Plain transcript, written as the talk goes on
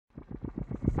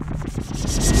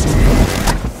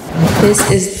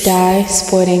This is Die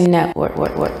Sporting Network.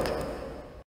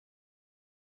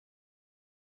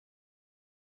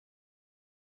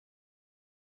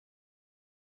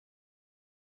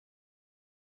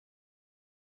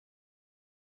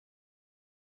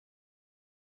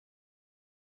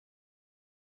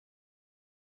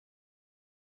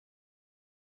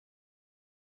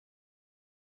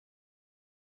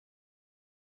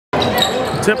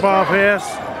 Tip-off here,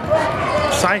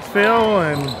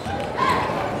 Crisfield and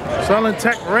Southern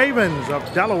Tech Ravens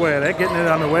of Delaware. They're getting it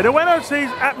underway. The winner sees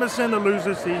Atmison, the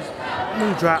loser sees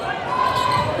New Drop.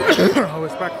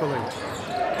 Respectfully.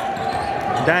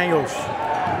 Daniels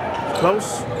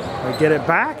close. They get it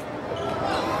back.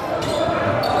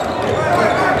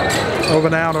 Over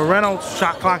now to Reynolds.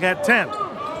 Shot clock at 10.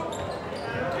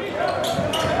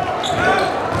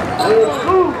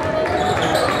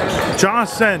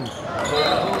 Johnson.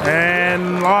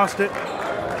 And lost it.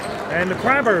 And the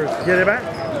Crabbers get it back.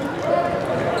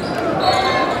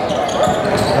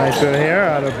 Nice good here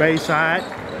out of Bayside.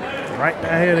 Right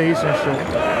down here to Eastern Shore.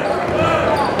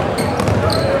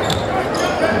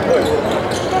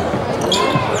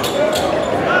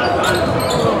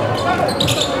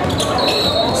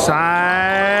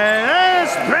 Side.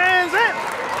 Spins it.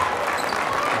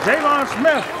 Javon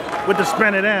Smith with the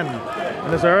spin it in.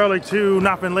 And it's an early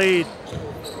 2-0 lead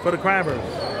for the Crabbers.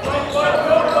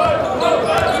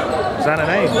 Is that a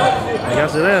name? I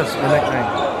guess it is, the nickname.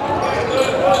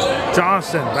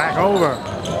 Johnson back over.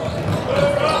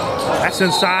 That's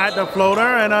inside the floater,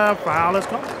 and a foul is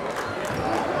called.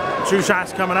 2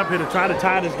 shots coming up here to try to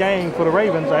tie this game for the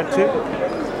Ravens at 2.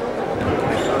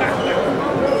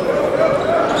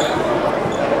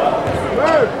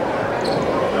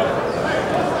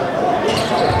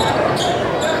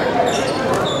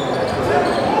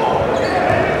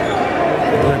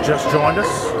 Just joined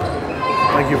us.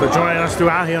 Thank you for joining us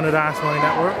throughout here on the Die Sporting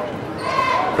Network.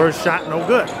 First shot, no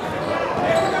good.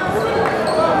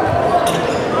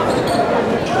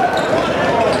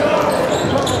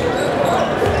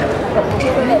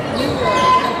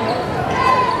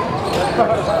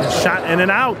 Shot in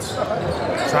and out.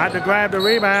 Tried to grab the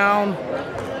rebound.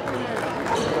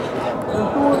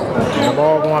 And the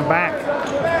ball going back.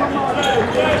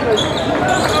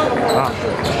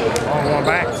 Ball going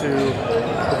back to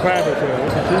the Crabbers here.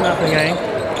 It's a 2-0 game.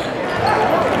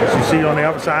 As you see on the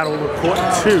other side over court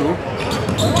 2.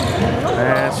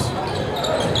 As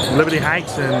Liberty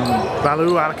Heights and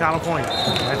Ballou out of California.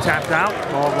 That tapped out.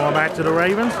 Ball going back to the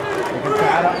Ravens. They can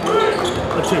tie it up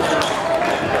for 2.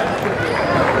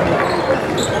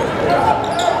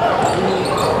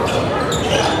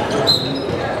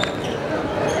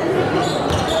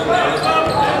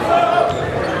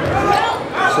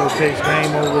 Showcase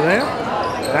game over there.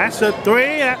 That's a 3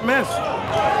 that missed.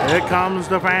 Here comes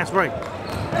the fast break.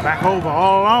 Back over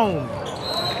all alone.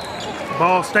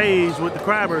 Ball stays with the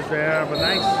Crabbers there, but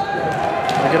nice.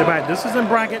 Look at it back. This is in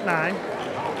bracket 9.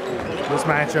 This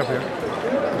matchup here.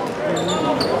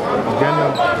 Again,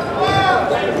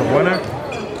 the winner.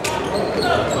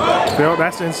 Phil,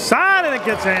 that's inside and it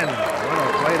gets in. What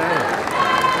a play that is.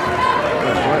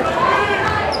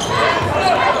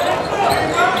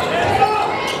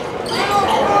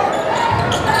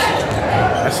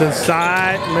 That's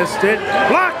inside, missed it,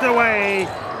 blocked away.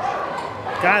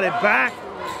 Got it back.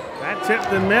 That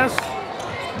tipped and missed.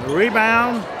 The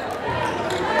rebound.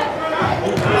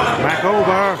 Back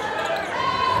over.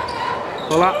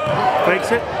 Pull up,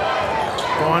 fakes it.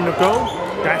 Going to go.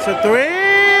 That's a 3,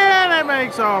 and it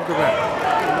makes off the back.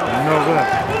 No good.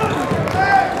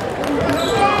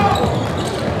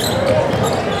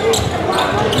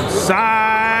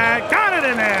 Inside, got it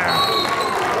in there.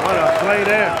 What a play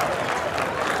there.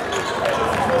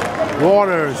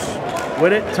 Waters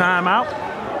with it, timeout.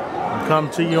 Come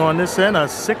to you on this end, a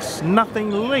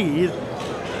 6-0 lead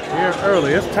here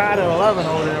early. It's tied at 11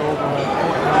 over there over on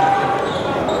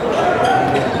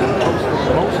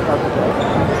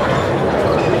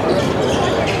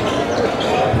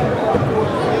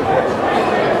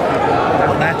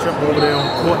that matchup over there on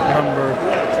court number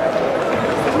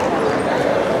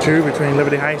 2 between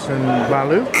Liberty Heights and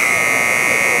Ballou.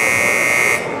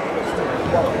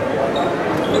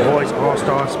 Boys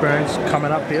All-Star experience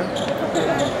coming up here.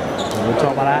 We'll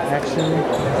talk about that action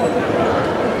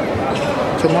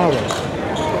tomorrow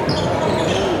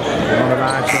on the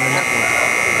Die Sporting Network.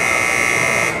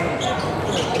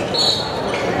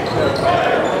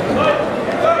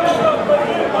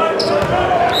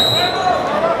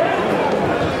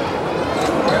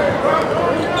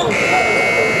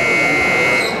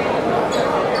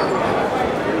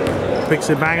 Picks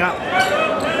it back up.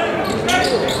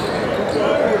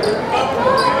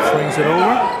 Swings it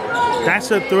over.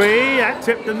 That's a 3. That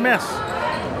tipped and missed.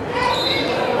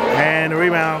 And the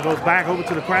rebound goes back over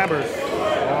to the Crabbers.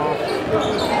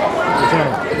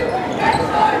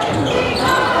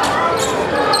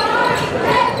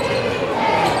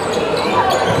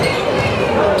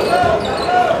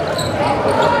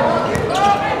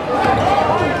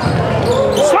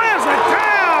 Slams it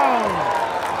down!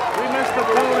 We missed the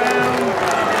throwdown.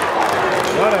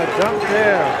 What a jump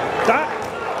there. Dot.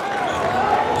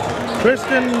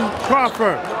 Kristen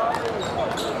Crawford.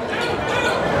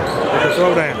 With the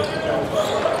throwdown.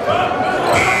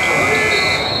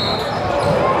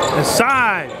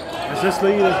 Inside, as this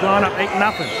lead has gone up 8-0.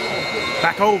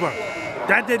 Back over.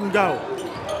 That didn't go.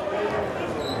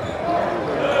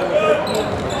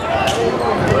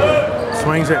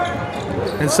 Swings it.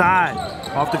 Inside.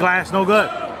 Off the glass, no good.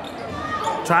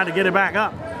 Trying to get it back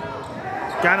up.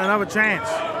 Got another chance.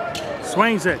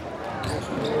 Swings it.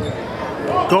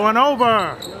 Going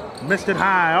over. Missed it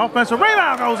high. Offensive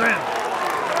rebound goes in.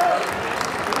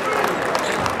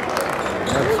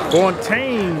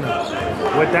 Fontaine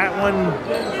with that one,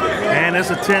 and it's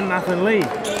a 10-0 lead.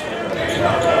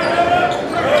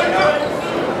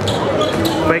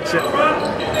 Fakes it,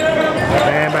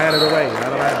 and batted away.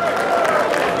 Out of bounds.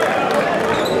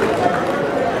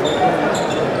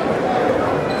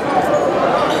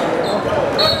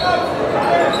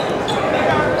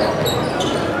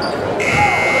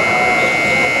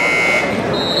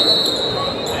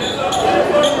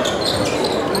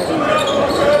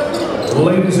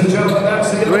 Ladies and gentlemen,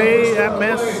 that's the 3 that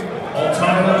miss. All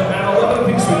time up at 11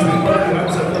 piece between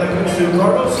Wicomico and Crisfield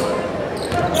Cardinals.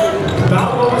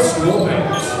 Balboa School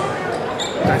Banks.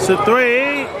 That's a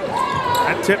 3.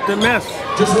 That tipped and missed.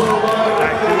 Just a little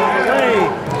Back to the way.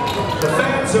 The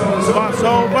fan zone is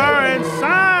Crossover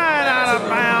inside, out of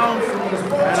bounds,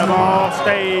 and the ball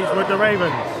stays with the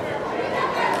Ravens.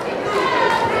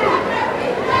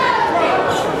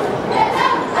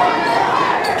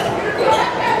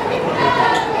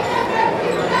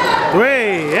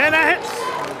 Three, and that hits.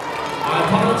 I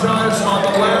apologize on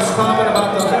the last comment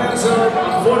about the fan zone.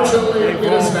 Unfortunately,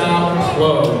 it is now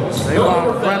closed. They No want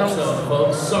more fan Reynolds. zone,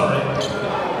 folks. Sorry.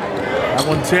 That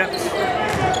one tipped.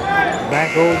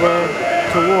 Back over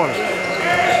to Waters.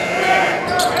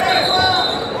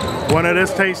 One of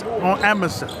this takes on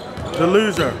Emerson, the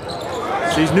loser.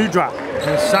 Sees new drop.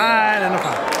 Inside and a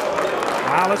foul.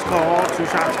 Foul is called. 2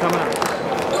 shots coming up.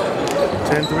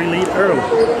 10-3 lead early.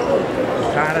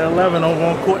 Tied at 11 over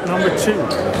on court number 2.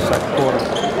 Second quarter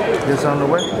gets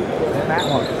underway. And that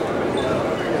one.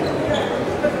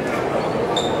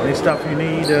 Any stuff you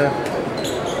need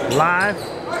live?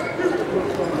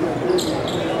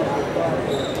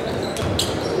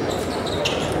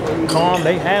 Calm,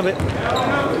 they have it.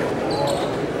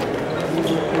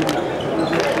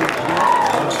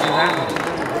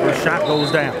 First shot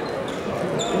goes down.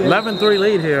 11-3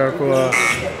 lead here for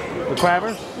the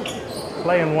Crabbers.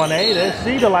 Playing 1A. They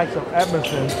see the likes of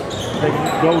Edmondson. They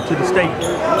go to the state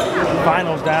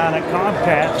finals down at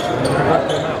Comcast.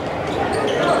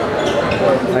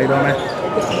 How you doing, man?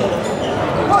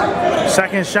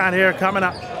 Second shot here coming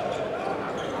up.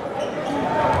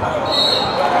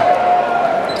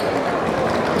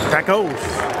 That goes.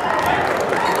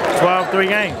 12-3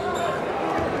 game.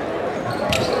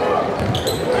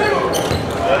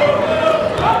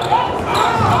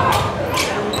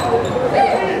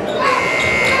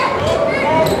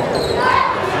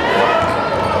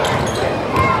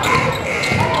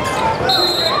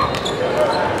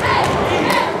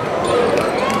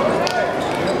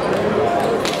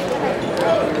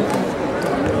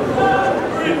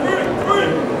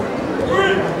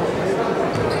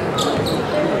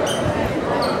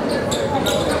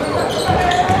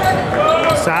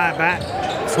 Side back,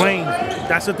 swing,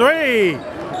 that's a 3,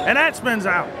 and that spins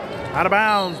out. Out of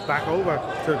bounds, back over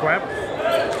to the Crabbers.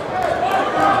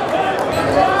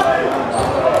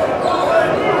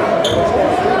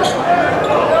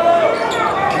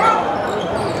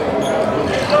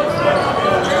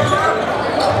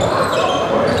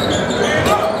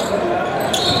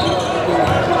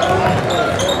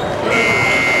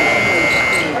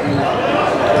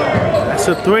 That's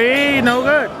a 3, no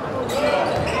good.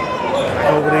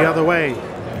 Over the other way.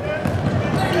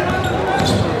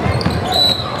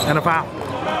 And a foul.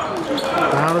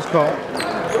 Foul is called.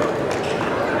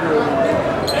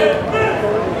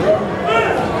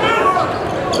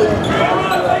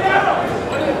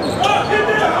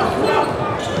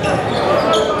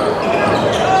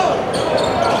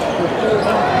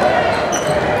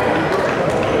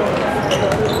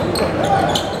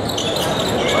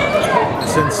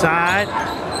 It's inside.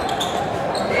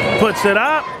 Puts it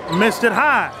up. Missed it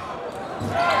high.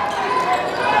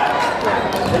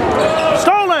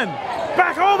 Stolen!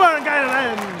 Back over and got it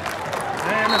in.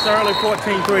 And it's early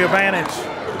 14-3 advantage.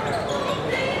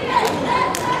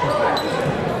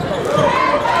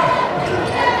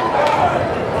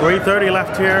 .330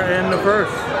 left here in the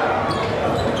first.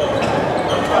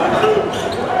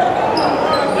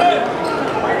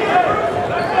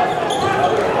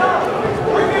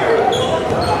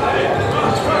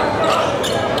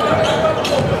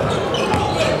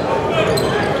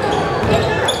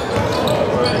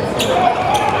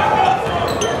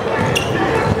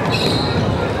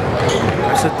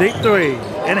 That's a deep three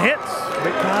and hits.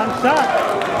 Big time shot.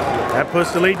 That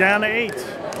puts the lead down to 8.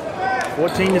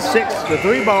 14-6. The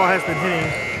three ball has been hitting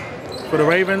for the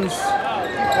Ravens.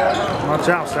 Watch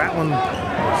out. That one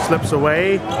slips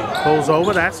away. Pulls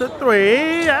over. That's a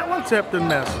three. That one tipped and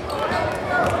missed.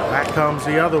 That comes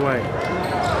the other way.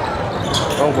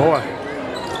 Oh boy.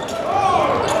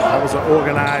 That was an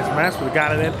organized mess. We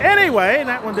got it in anyway, and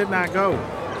that one did not go.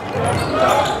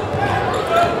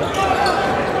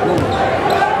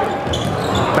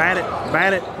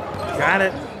 Bat it, got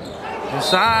it.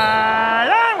 Inside.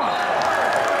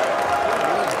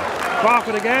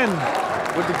 Crawford again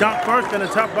with the dunk first and a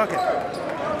tough bucket.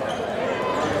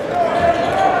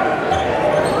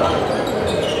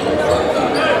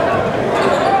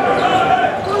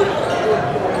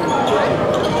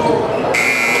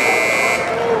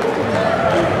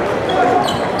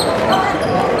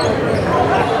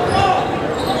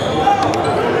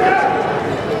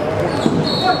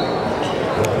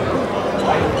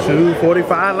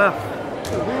 .245 left.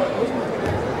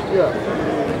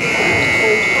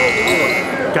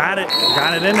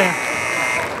 Got it in there.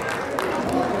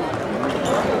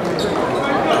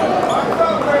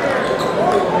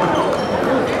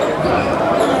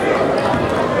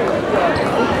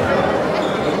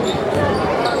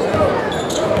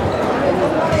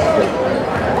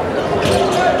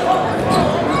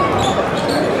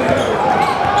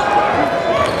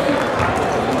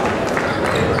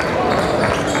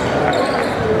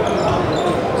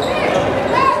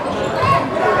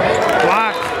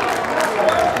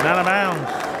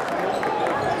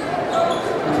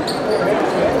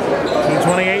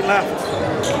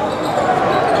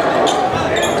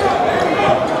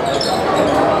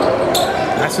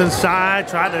 Inside,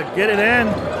 tried to get it in.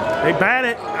 They bat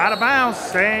it out of bounds,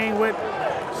 staying with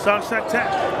Sussex Tech.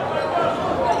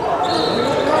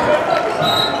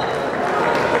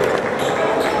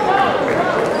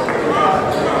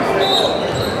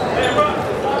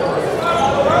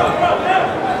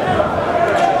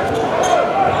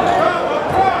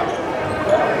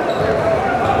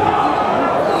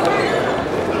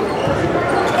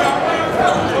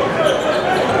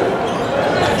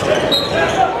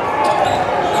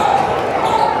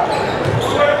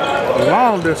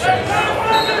 Long distance.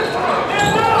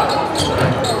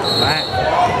 Back.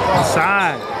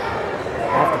 Inside.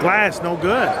 Off the glass, no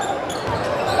good.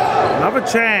 Another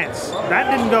chance. That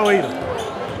didn't go either.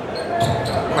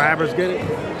 Crabbers get it.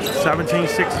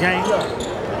 17-6 game.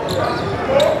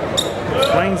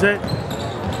 Swings it.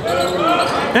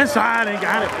 Inside and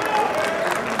got it.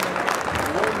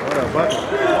 What a bucket.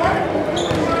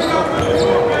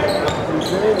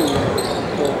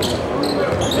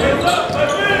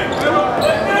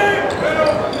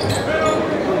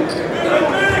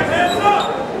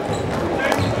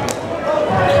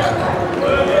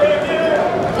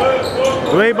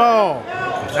 Three ball.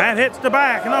 That hits the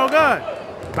back. No good.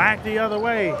 Back the other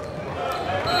way.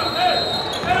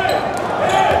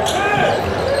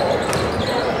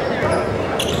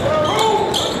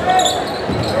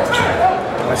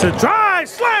 That's a drive.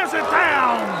 Slams it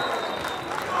down.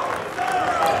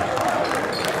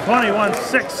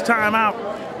 21-6 timeout.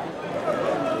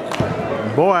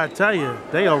 Boy, I tell you,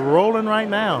 they are rolling right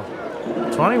now.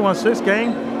 21-6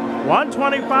 game.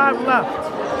 125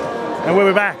 left. And we'll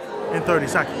be back in 30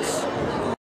 seconds.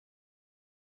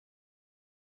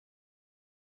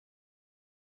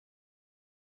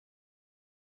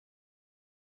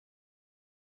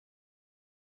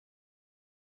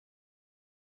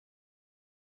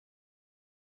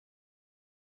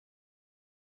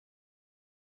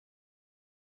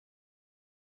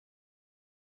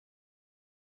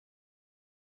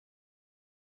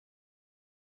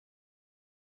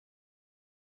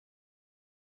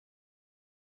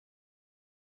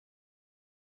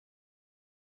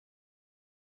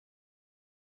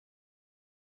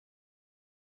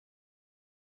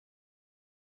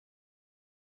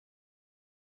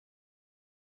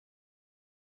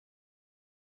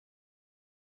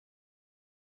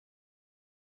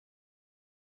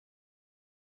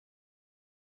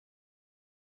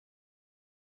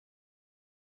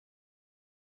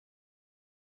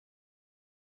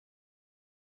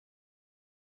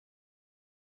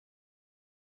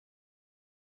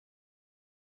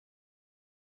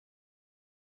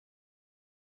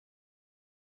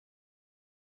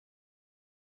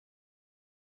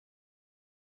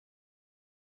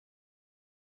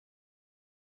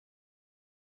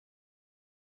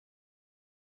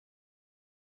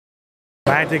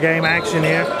 Back to game action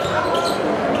here.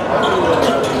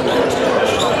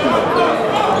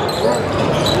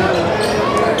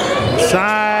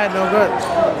 Side, no good.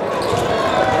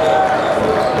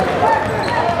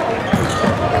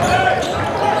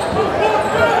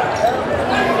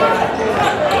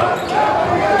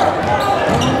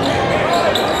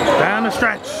 Down the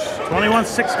stretch,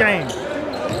 21-6 game.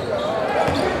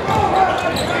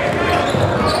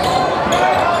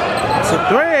 It's a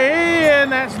 3, and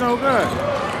that's no good.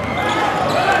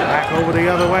 Back over the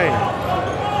other way.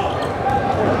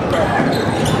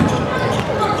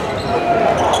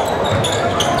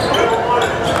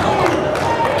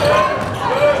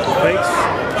 Fakes.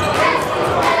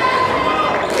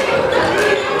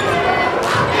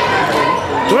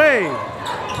 Three,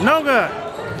 no good.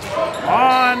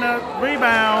 On the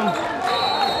rebound.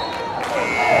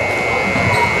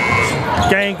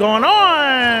 Game going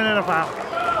on, and a foul.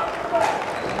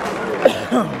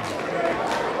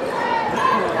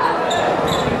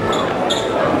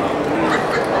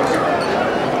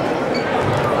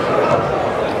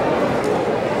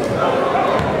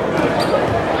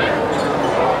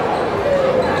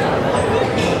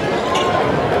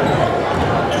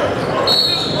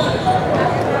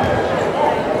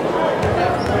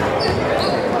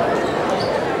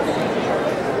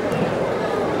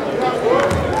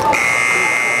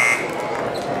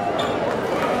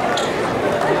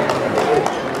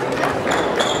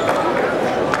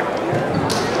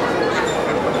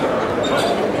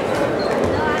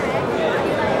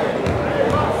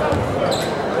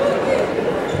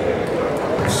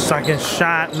 Second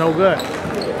shot, no good.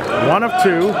 1 of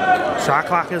 2. Shot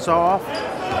clock is off.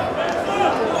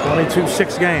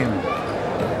 22-6 game.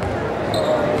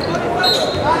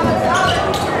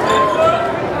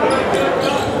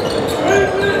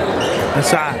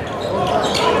 Inside.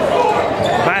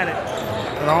 Batted.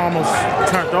 It almost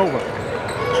turned over.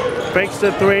 Fakes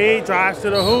the 3, drives to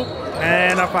the hoop,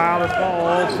 and a foul is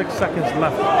called. 6 seconds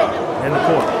left in the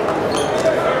court.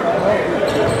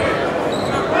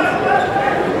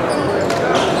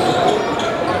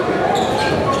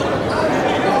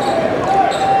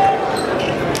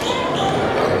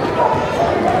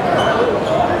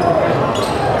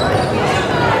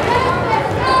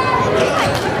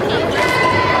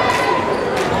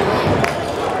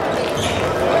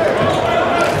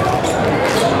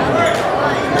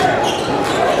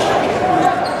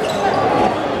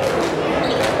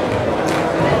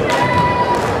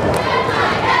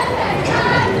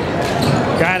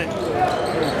 Got it.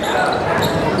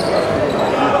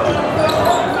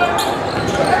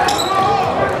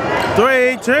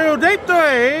 Three, two, deep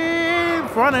 3.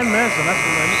 Front and miss, and that's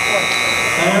the win.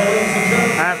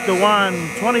 After 1,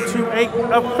 22-8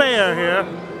 affair here,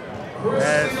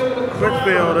 as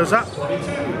Crisfield is up.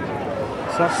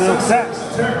 Sussex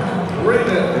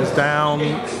is down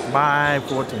by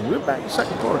 14. We're back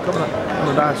second quarter coming up on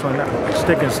the Dice Swing Network.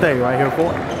 Stick and stay right here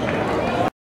for it.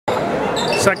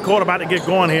 Second quarter about to get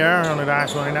going here on the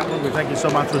Dice Swing Network. We thank you so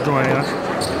much for joining us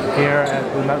here at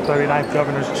the 39th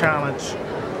Governor's Challenge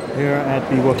here at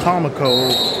the Wicomico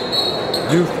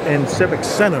Youth and Civic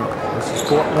Center. This is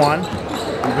Court 1.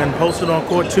 We've been posted on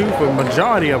Court 2 for the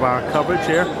majority of our coverage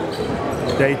here.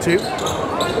 Day 2.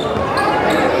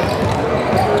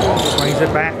 Swings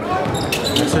it back.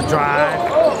 It's a drive.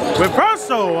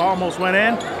 Reverso almost went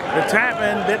in. The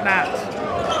tap-in did not.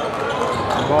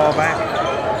 The ball back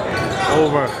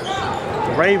over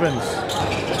the Ravens.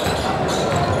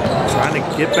 Trying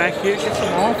to get back here, get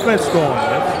some offense going.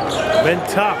 It's been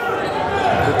tough.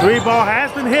 The 3 ball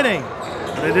has been hitting,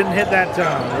 but it didn't hit that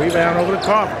time. Rebound over the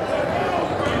carpet.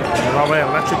 Probably an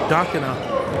electric dunk and a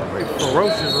very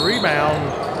ferocious rebound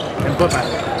and putback.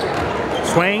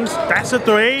 Swings, that's a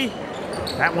 3.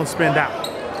 That one spinned out.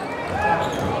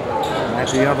 Back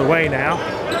the other way now.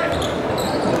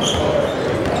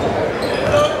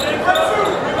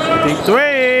 Deep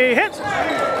 3, hits.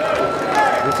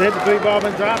 This hit, the 3 ball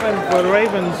been dropping for the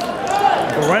Ravens.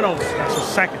 For Reynolds, that's the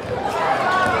second.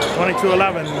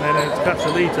 22-11, and it cuts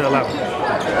the lead to 11.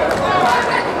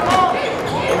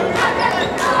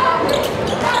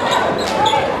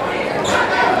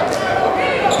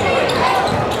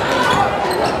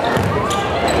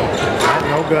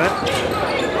 No good.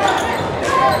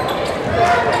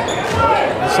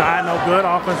 Inside, no good.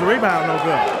 Offensive rebound, no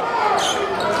good.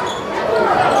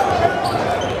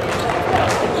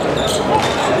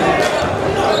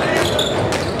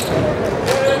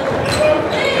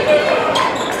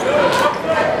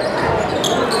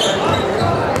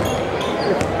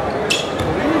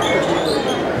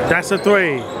 That's a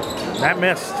 3. That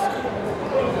missed.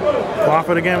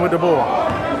 Crawford again with the ball.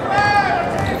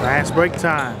 Fast break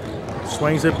time.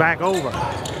 swings it back over.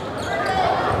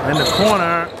 In the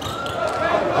corner,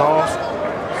 ball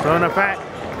still in the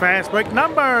fast break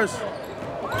numbers.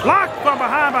 Blocked from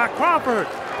behind by Crawford.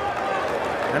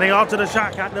 And he altered the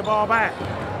shot, got the ball back.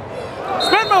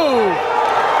 Spin move,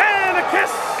 and a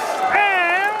kiss,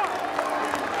 and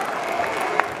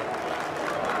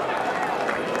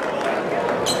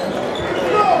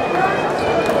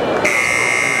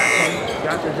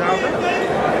got the job done.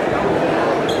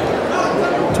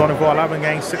 24-11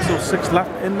 game, 6:06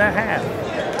 left in the half.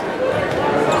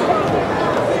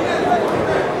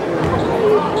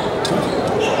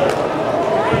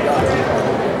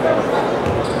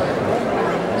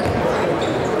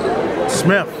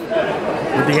 Smith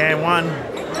with the and one,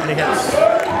 and he hits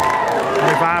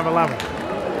 25-11.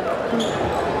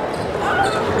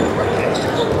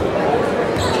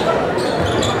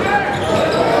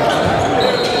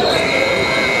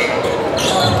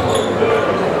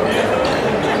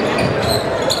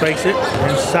 Face it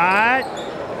inside.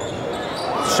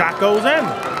 Shot goes in.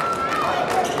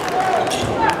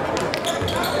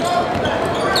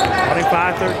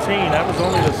 25-13. That was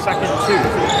only the second two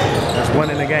that's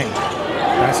winning the game.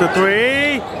 That's a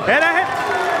three, and a hit.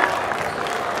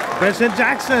 Vincent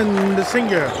Jackson, the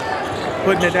senior,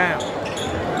 putting it down.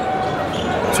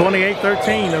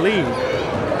 28-13, the lead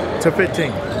to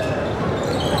 15.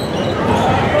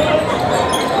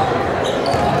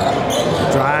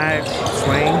 Drive,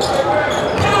 swing.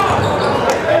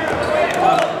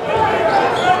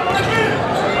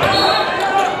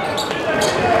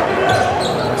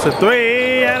 That's a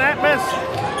three, and that missed.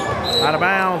 Out of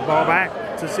bounds, ball back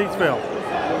to Crisfield.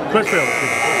 Crisfield.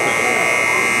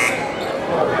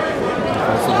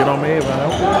 So get on me if I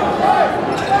help you.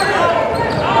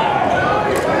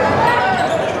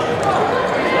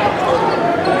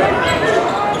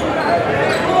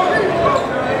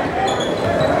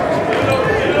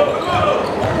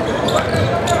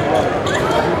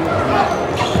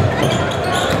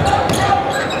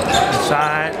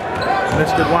 Inside,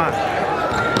 missed it wide.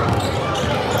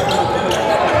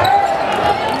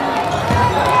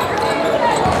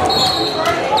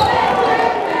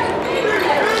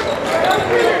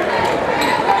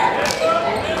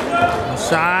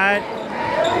 Side,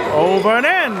 over and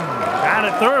in, got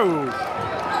it through.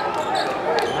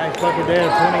 Nice bucket there,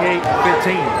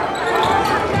 28-15.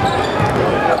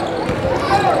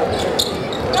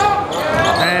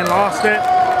 And lost it.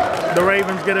 The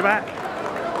Ravens get it back.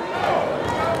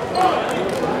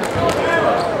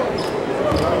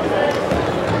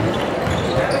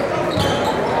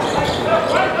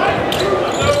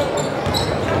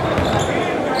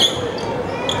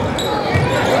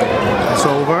 It's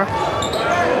over.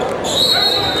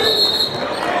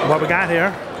 What we got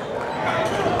here?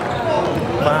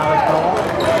 Foul is called.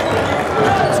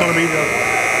 It's going to be the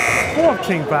fourth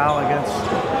team foul against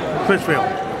Crisfield.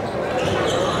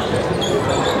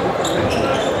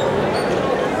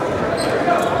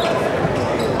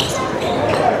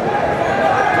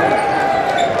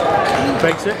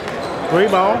 Fakes it. Three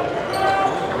ball.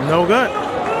 No good.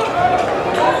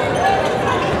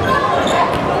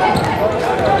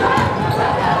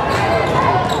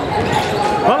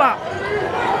 Pull up.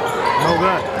 No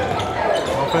good.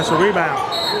 Offensive rebound.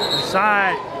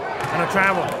 Inside. And a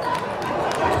travel.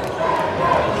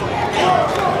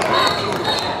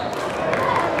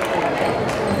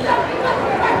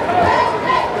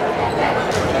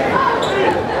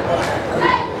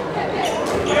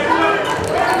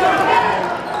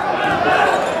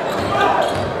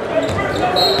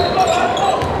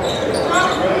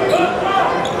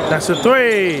 That's a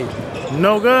three.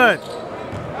 No good.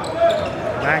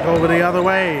 Back over the other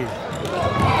way.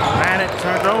 And it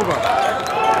turned over.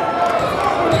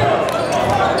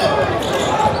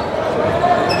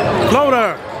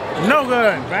 Floater. No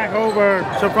good. Back over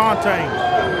to Fontaine.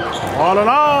 All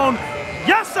alone.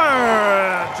 Yes,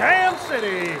 sir. Jam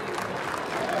City.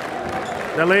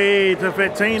 The lead to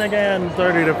 15 again.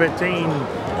 30-15.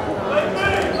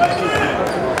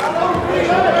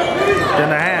 In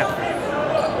the half.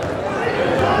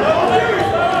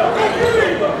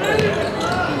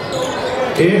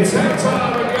 It's that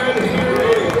time again here.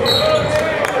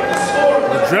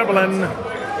 We're dribbling.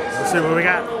 Let's see what we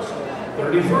got.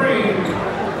 33.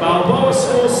 Balboa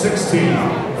School 16.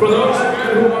 For those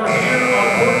again who are here on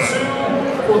court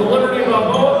 2 for the Liberty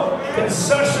Balboa,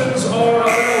 concessions are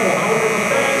available. However, the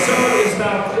fan zone is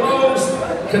now closed.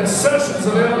 Concessions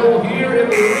available here in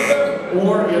the arena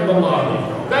or in the lobby.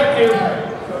 Thank you.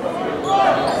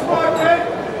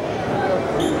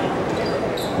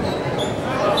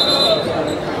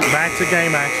 Back to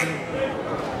game action.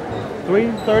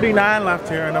 3:39 left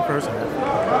here in the first half.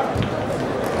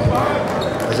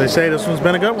 As they say, this one's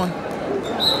been a good one.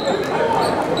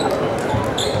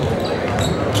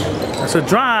 That's a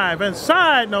drive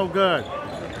inside, no good.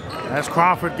 As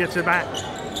Crawford gets it back.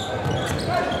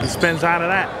 He spins out of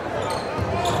that.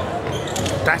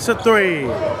 That's a 3.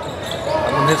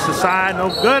 That one hits the side, no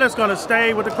good. It's going to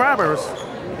stay with the Crabbers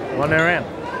on their end.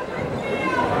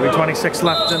 3:26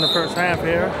 left in the first half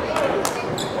here.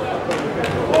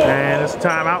 And it's a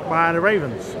timeout by the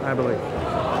Ravens, I believe.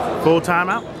 Full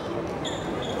timeout.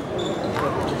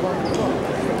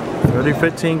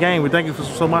 30-15 game. We thank you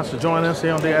so much for joining us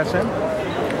here on DSN.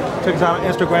 Check us out on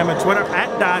Instagram and Twitter at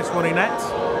DieSportingNet.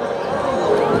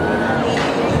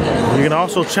 You can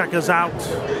also check us out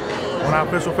on our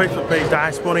official Facebook page,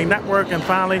 Die Sporting Network, and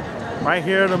finally, right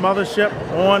here, the mothership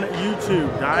on YouTube.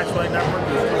 Die Sporting Network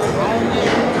is home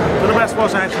to the best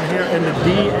sports action here in the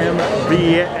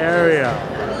DMV area.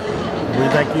 We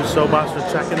thank you so much for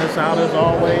checking us out as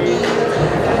always.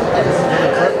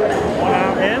 On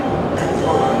our end.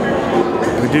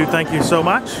 We do thank you so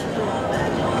much.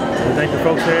 We thank the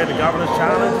folks here at the Governor's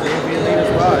Challenge, the AV Elite as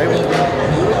well. Everyone's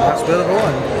been hospitable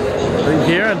and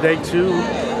here on day 2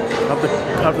 of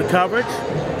the coverage.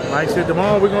 Like I said,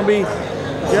 tomorrow we're going to be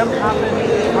gym hopping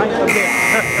right up there.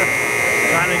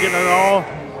 Trying to get all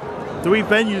 3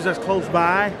 venues that's close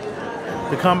by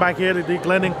to come back here to the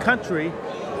Glendon Country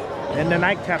in the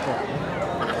nightcap.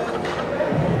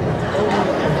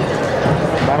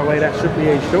 By the way, that should be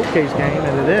a showcase game,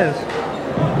 and it is.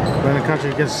 Glendon Country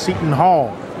against Seton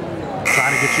Hall.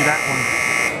 Trying to get you that one.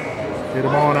 Get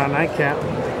them all on our nightcap.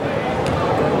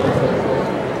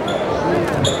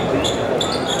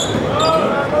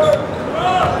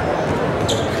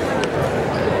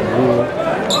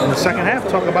 In the second half,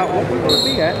 talk about what we're going to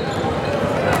be at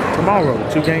tomorrow.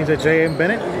 2 games at J.M.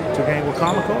 Bennett, 2 games with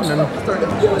Wicomico, and then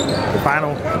the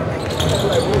final.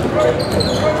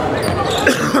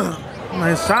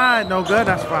 Inside, no good.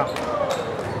 That's foul.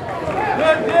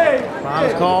 Foul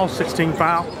is called, 16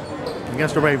 foul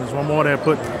against the Ravens. One more there,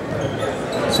 put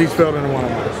Crisfield in the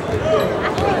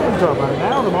 1-on-1. We'll talk about it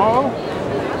now. Tomorrow,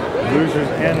 losers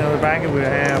and in the back, and we'll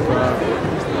have.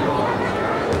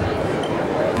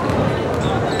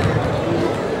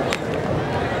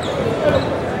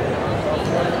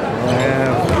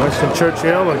 Winston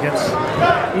Churchill against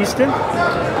Easton.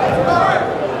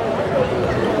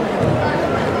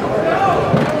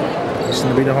 Easton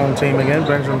to be the home team again.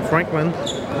 Benjamin Franklin,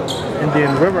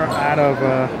 Indian River out of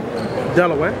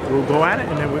Delaware. We'll go at it,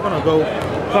 and then we're going to go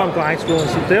Wicomico High School and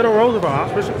see Theodore Roosevelt,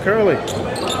 Archbishop Curley.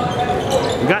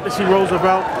 We got to see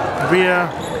Roosevelt via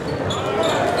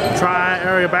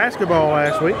tri-area basketball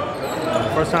last week.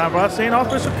 First time for us seeing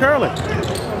Archbishop Curley.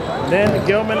 Then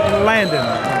Gilman and Landon.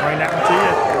 I'll bring that one to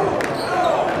you.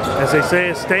 As they say,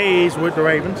 it stays with the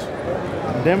Ravens.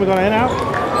 And then we're going to end out.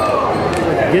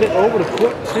 Get it over the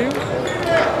court too.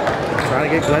 Try to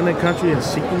get Glendon Country and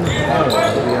Seton Hall. The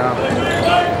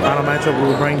final matchup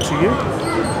we'll bring to you.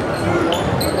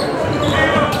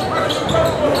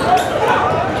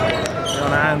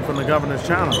 On 9 from the Governor's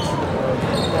Challenge.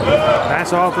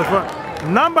 That's off the foot.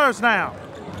 Numbers now.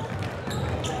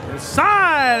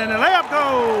 Inside, and the layup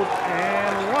goes,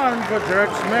 and 1 for Jerk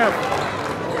Smith.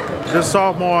 This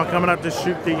sophomore coming up to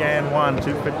shoot the and 1,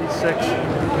 2:56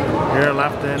 here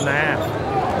left in the half.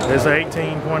 There's an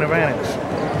 18-point advantage.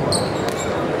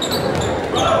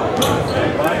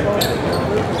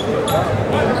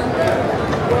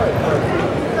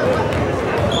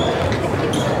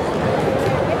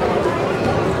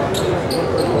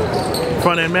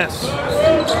 Front end miss,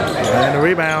 and the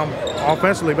rebound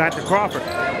offensively back to Crawford.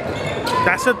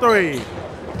 That's a 3.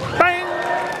 Bang!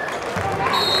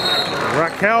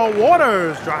 Raquel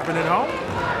Waters dropping it home.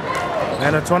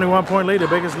 And a 21-point lead, the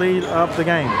biggest lead of the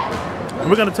game. And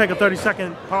we're going to take a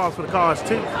 30-second pause for the Cards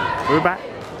too. We'll be back.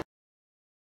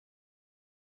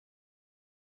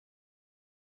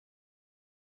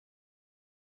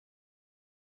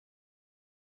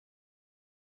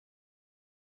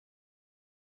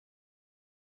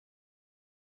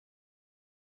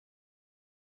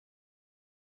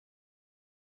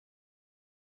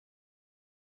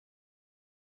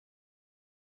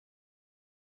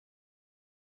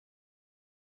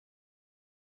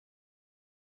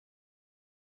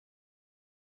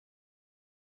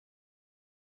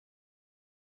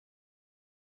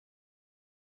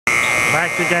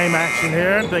 Back to game action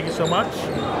here. Thank you so much.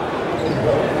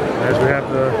 As we have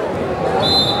the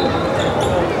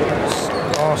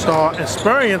All-Star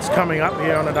Experience coming up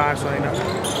here on the Die Sporting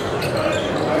Network.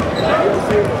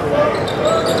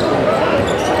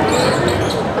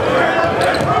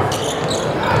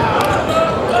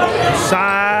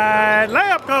 Side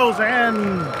layup goes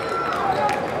in.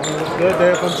 good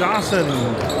there from Johnson.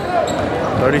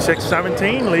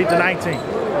 36-17, lead to 19.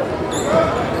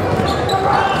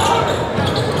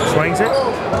 Swings it.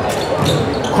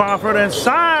 Crawford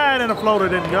inside, and the floater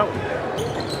didn't go.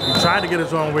 He tried to get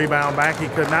his own rebound back. He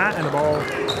could not, and the ball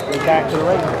was back to the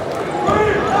Ravens.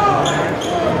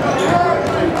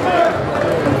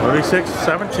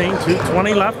 36-17,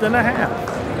 2:20 left in the half.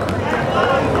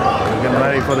 Getting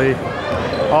ready for the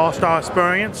All-Star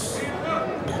experience.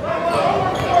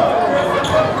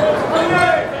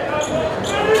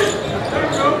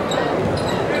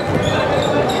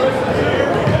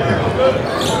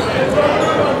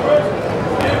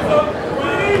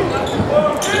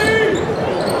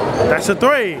 That's a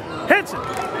three. Hits it.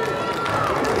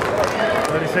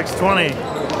 36-20.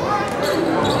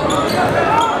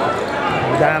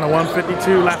 Down to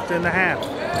 1:52 left in the half.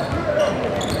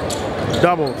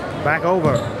 Doubled. Back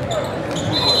over.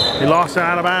 He lost it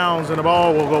out of bounds, and the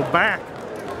ball will go back.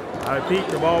 I repeat,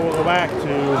 the ball will go back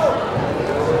to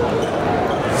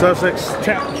Sussex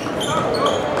Tech.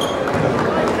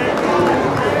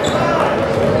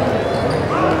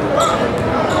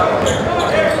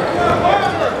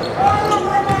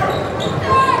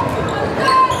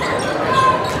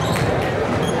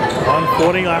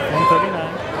 Left,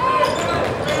 139.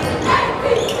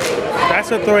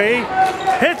 That's a three.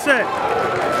 Hits it.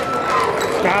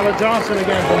 Skylar Johnson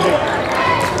again from deep.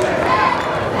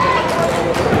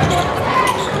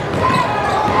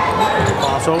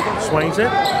 Crossover, swings it.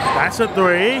 That's a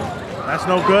three. That's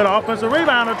no good. Offensive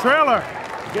rebound, a trailer.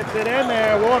 Gets it in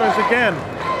there. Waters again.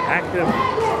 Active.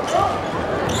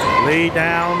 Lead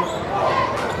down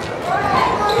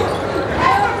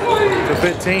to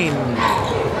 15.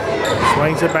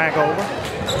 Swings it back over,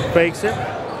 fakes it,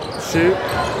 shoot,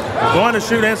 going to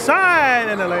shoot inside,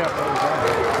 and the layup goes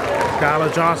down.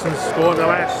 Skylar Johnson scored the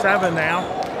last 7 now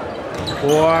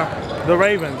for the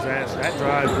Ravens as that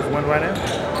drive just went right in.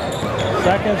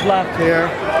 Seconds left here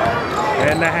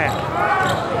in the half.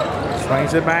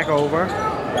 Swings it back over.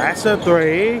 That's a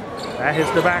three. That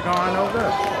hits the back on, no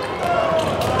good.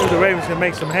 The Ravens can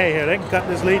make some hay here. They can cut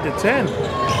this lead to 10.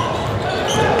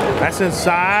 That's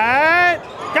inside.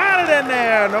 Got it in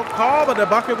there. No call, but the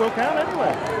bucket will count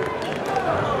anyway.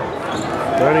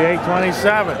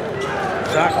 38-27.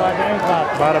 Shot clock, game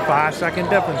clock. About a 5-second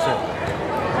difference here.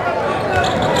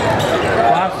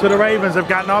 Props to the Ravens have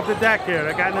gotten off the deck here.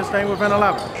 They've gotten this thing within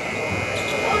 11.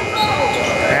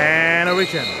 And a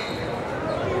reach in.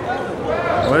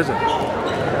 What is it?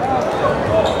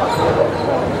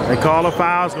 They call a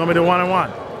foul. It's going to be the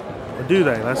 1-and-1. Or do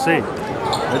they? Let's see.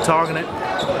 They're talking it.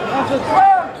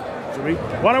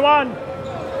 1-and-1.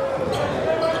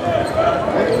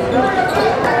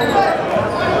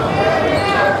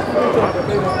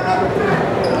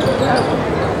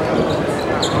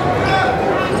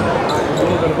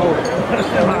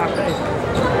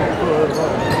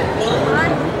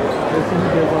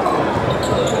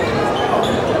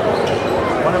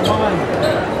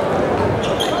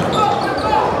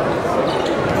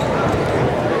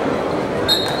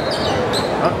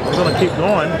 We're going to keep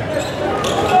going.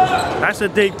 That's a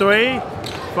deep three.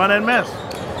 Front end miss.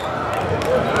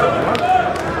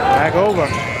 Back over.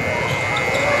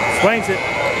 Swings it.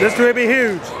 This three will be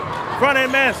huge. Front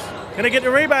end miss. Gonna get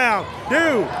the rebound.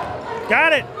 Do.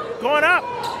 Got it. Going up.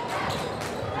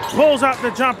 Pulls up the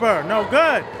jumper. No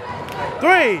good.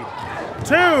 3,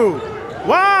 2,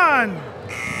 1.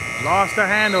 Lost the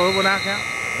handle. It will not count.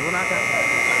 It will not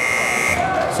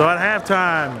count. So at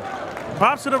halftime,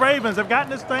 props to the Ravens. They've gotten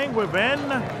this thing within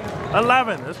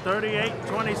 11. It's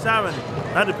 38-27.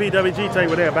 Not the PWG tell you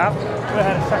what they're about. We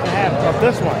had a second half of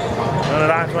this one on the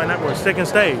Dynasty Network. Stick and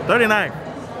stay. 39th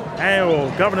annual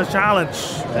Governor's Challenge.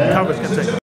 Coverage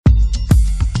continues.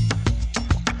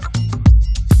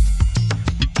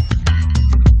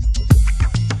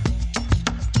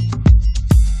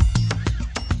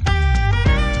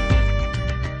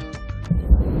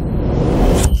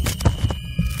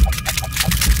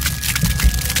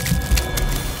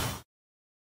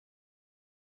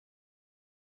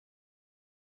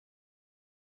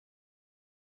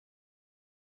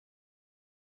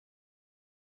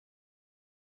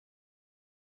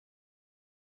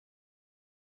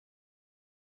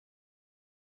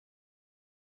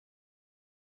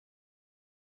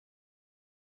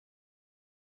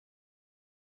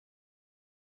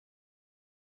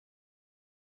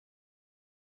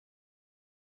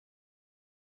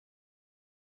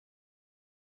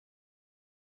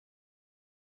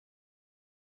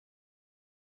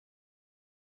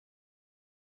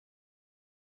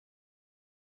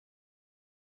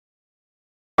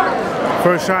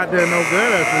 First shot there, no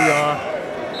good as we are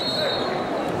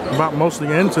about mostly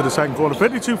into the second quarter.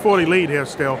 52-40 lead here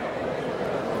still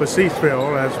for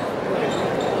Crisfield as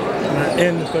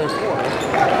in the third quarter.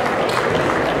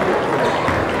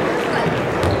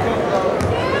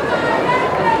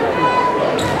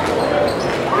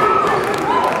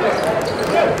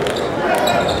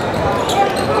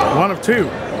 One of two.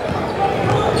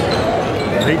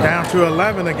 Lead down to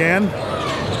 11 again.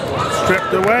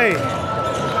 Stripped away.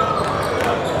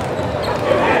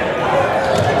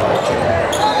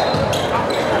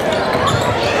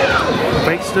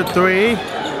 Fakes the three.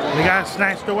 He got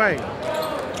snatched away.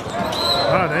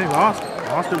 Oh, they lost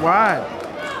it wide.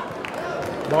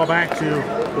 Ball back to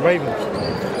the Ravens.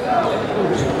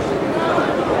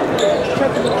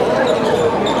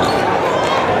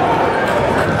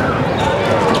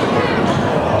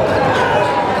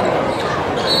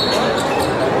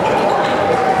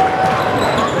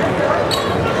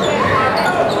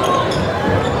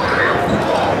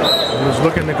 He was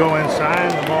looking to go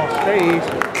inside, the ball stays.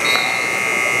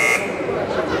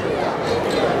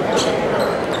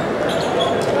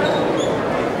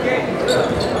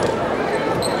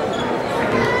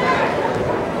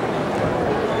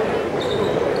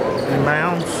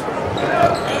 Inbounds.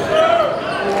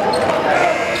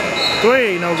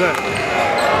 Three, no good.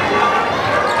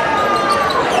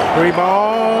 Three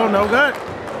ball, no good.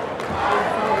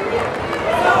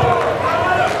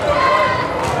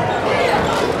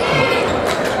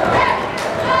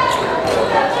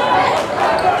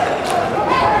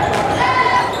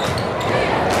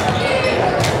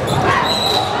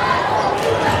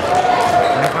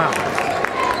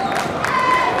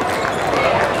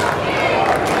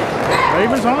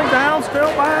 Ravens only down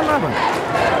still by 11.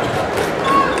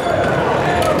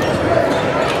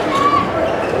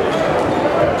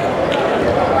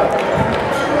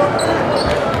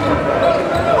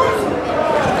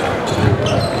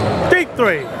 Deep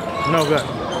three, no good.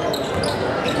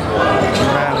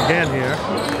 And again here.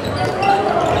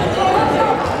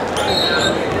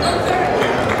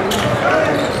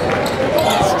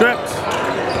 Stripped,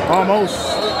 almost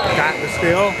got the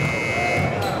steal.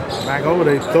 Back over,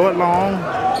 they throw it long.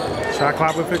 Shot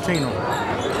clock with 15 on.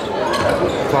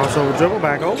 Crossover dribble,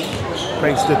 back over.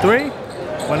 Fakes the three.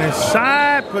 Went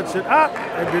inside, puts it up.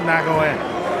 It did not go in.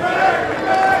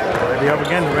 Maybe up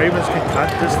again. The Ravens can cut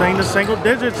this thing to single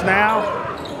digits now.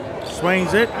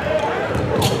 Swings it.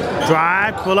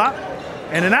 Drive, pull up,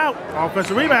 in and out.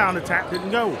 Offensive rebound. The tap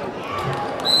didn't go.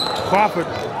 Crawford,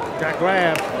 that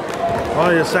grab.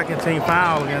 Only a second team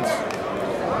foul against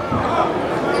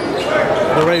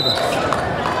the Ravens.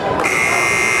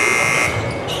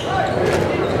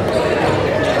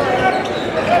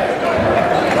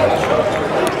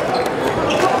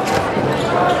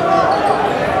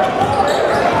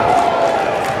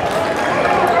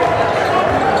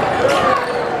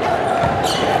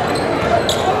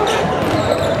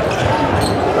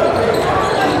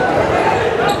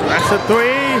 That's a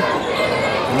three.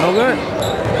 No good.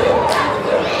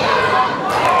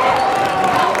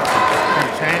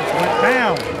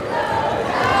 Down.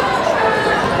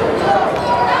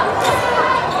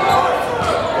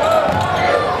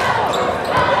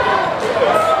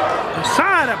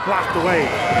 Inside, that blocked away.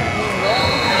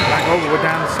 Back over, we're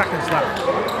down to seconds left.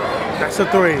 That's a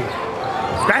three.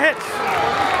 That hits.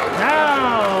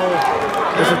 Now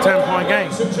it's a 10-point game.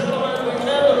 Ladies and gentlemen, we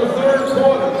enter the third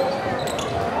quarter.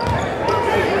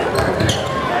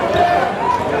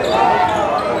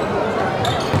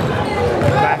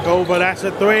 Over, that's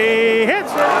a three,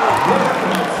 hits it!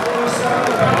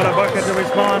 What a bucket to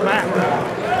respond back.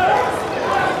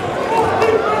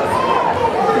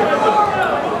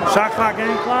 Shot clock,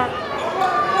 game clock.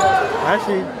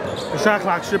 Actually, the shot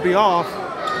clock should be off.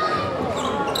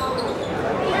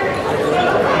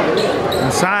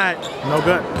 Inside, no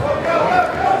good.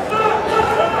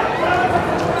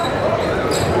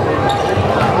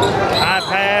 High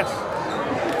pass.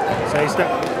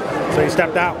 So he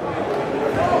stepped out.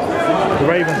 The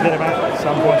Ravens get him out,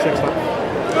 7.6 left.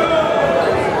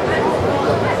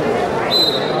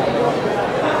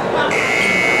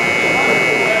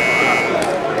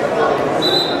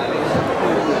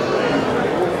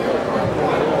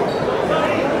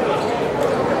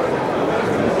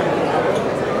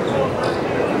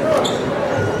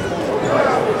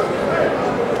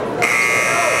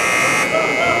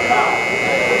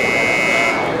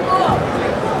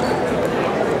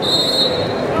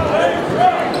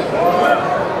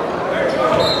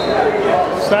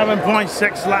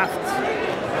 .6 left.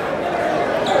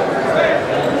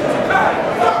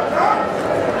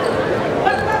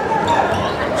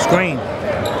 Screen.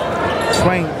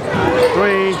 Swing.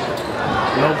 Three.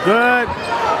 No good.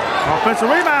 Offensive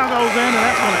rebound goes in, and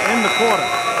that's going to end the quarter.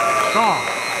 strong.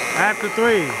 After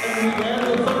 3.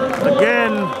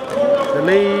 Again, the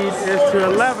lead is to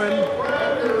 11.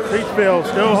 Crisfield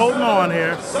still holding on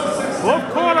here. Fourth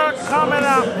quarter coming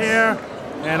up here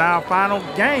in our final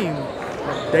game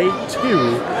of day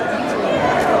 2.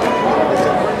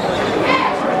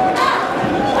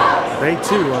 Day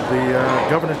 2 of the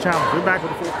Governor Challenge. We're back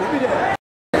with the fourth quarter.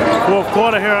 Fourth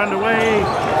quarter here underway.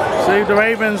 See if the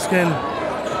Ravens can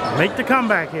make the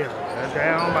comeback here. They're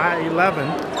down by 11.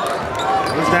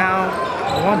 It was down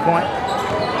at 1 point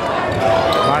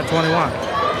by 21.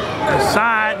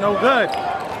 Inside, no good.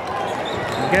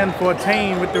 Again for a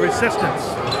team with the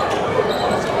resistance.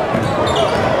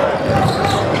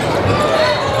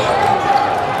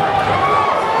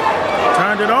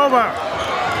 Turned it over.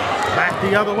 Back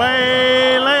the other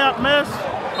way. Layup miss.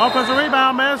 Offensive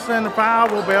rebound miss, and the foul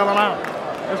will bail them out.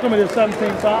 It's going to be the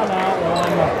 17th foul now on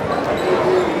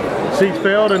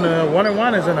Crisfield, and the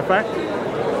 1-and-1 is in effect.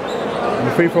 And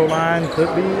the free throw line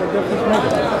could be a difference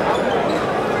maker.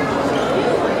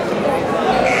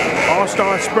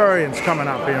 All-Star experience coming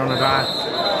up here on the dive.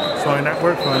 Showing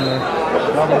network from the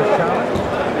Governor's Challenge.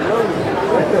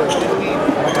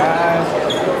 Guys.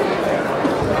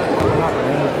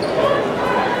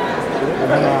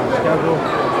 And schedule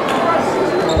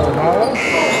tomorrow.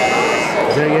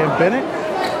 J.M. Bennett.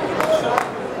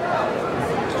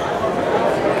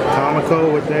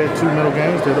 Wicomico with their 2 middle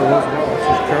games. They're the Roosevelt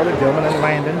versus Curly, Gilman, and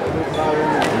Landon.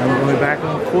 And we're going to be back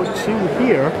on court 2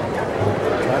 here.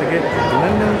 Try to get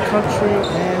Linden, Country,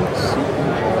 and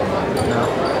Seton.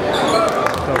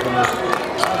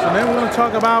 So then we're going to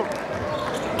talk about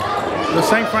the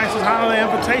St. Francis Holiday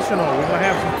Invitational. We're going to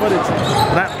have some footage of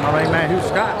that from my main man, Hugh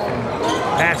Scott, from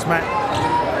Hazmat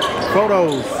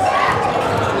Photos.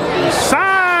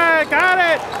 Side! Got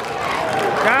it!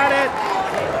 Got it!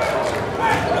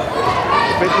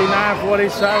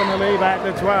 59-47, the lead back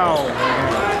to 12.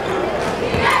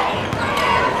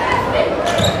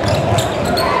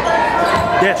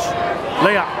 Dish.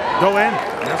 Layup. Go in.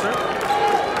 Yes, sir.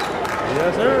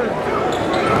 Yes, sir.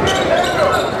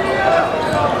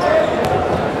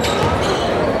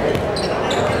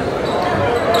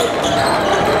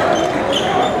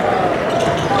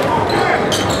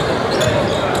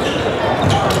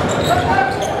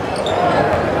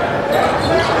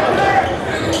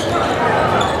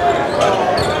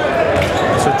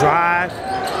 Drive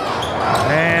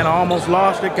and almost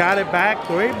lost it, got it back.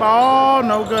 3 ball,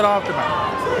 no good off the back.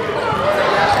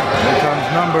 Here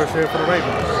comes numbers here for the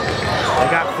Ravens. They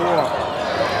got 4.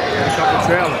 And a couple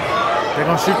trailers. They're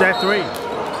gonna shoot that 3.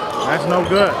 That's no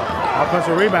good.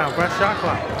 Offensive rebound, fresh shot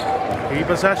clock. Key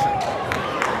possession.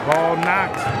 Ball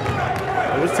knocked.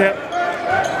 It was tipped.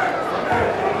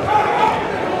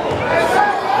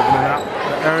 Opening up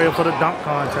the area for the dunk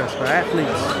contest for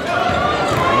athletes.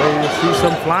 We'll see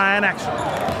some flying action.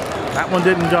 That one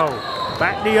didn't go.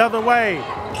 Back the other way.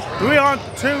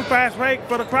 3-on-2 fast break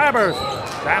for the Crabbers.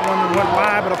 That one went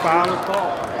by, but a foul is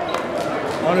called.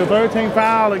 On the 13th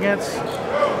foul against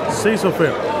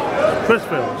Cecilfield.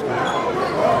 Crisfield.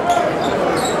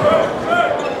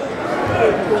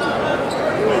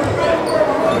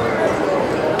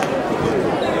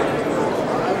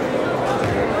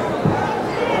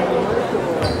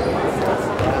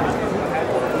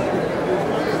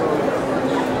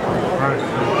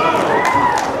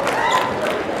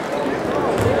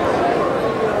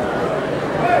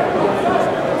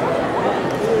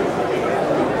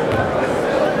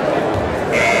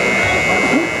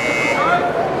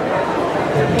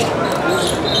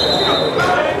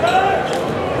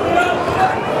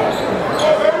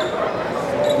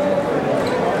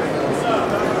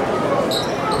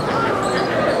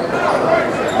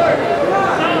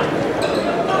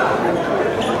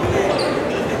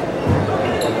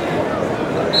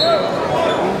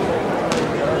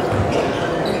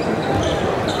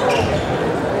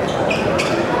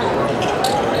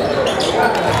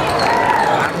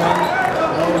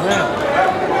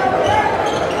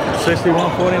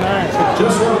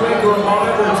 Just want to make a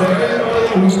reminder to anybody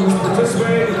who's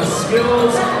participating in the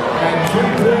skills and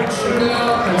 3-point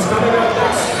shootout that's coming up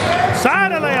next.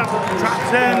 Side of layup,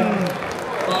 drops in.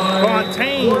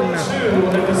 Fontaine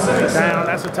down.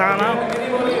 That's a timeout.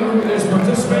 Anybody who is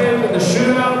participating in the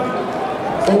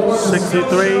shootout,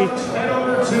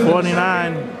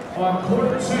 63-49. On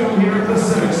court 2 here at the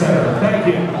Civic Center. Thank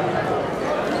you.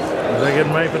 They're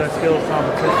getting ready for that skills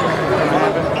competition.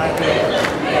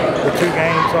 The 2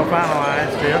 games are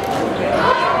finalized here.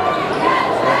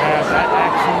 We'll have that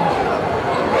action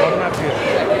coming up here.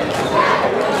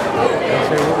 Let's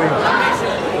see what we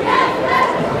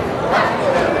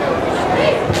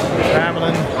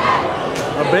traveling a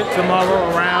bit tomorrow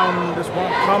around this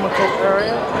Wicomico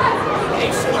area.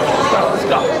 Let's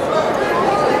go.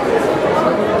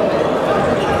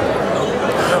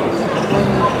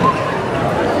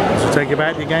 So take you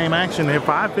back to game action here.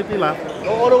 5:50 left.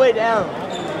 Go all the way down.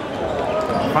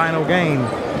 Final game.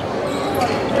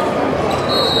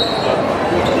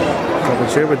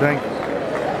 But you would think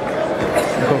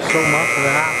it goes so much for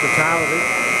the hospitality.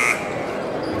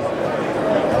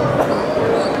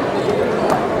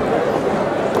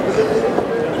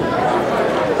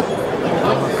 I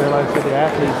feel like for the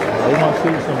athletes, they want to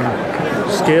see some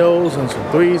skills and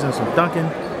some threes and some dunking.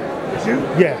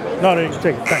 Yeah, no, they can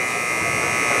take it. Thanks.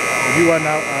 If you wasn't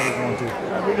out, I was going to.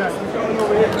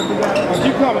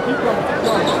 Keep coming, keep coming.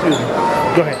 Excuse me.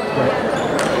 Go ahead. Go ahead.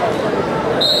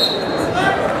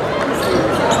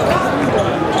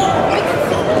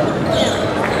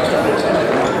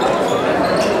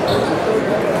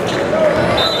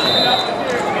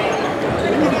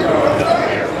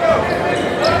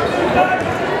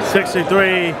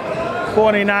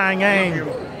 63-49 game.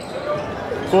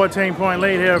 14-point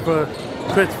lead here for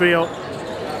Crisfield.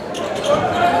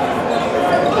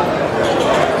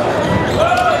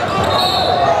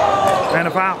 And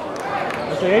a foul.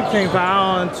 It's the 18th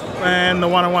foul, and the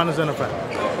 1-on-1 is in effect.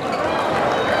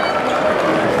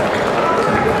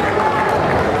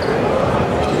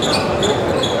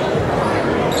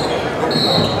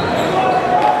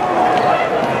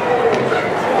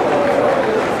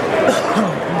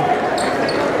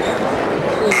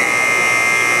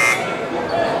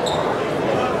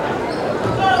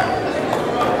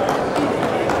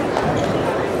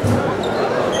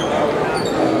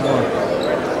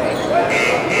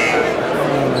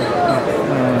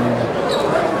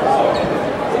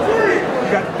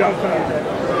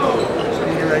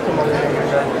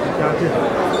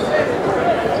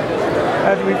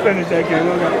 After we finish that game,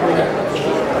 we'll got to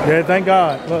yeah, thank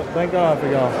God. Look, thank God for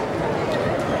y'all.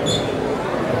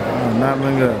 Not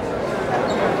been good.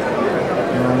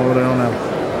 Over there on that.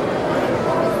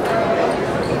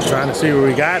 Trying to see what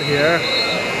we got here.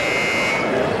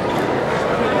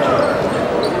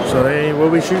 So they will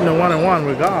be shooting a 1-on-1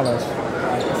 regardless.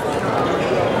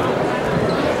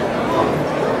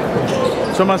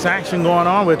 So much action going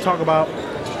on. We'll talk about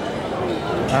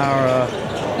our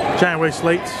January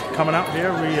slates coming up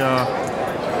here. We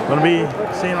going to be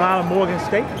seeing a lot of Morgan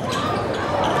State.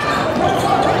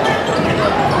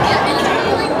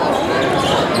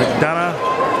 McDonough,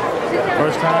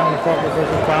 first time in the corporate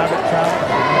versus private challenge.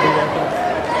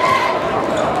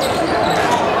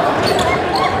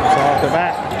 So off the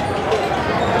bat.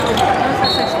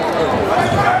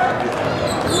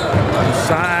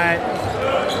 Side.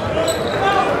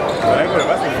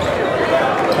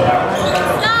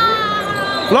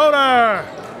 Floater!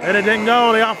 And it didn't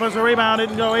go. The offensive rebound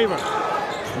didn't go either.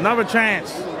 Another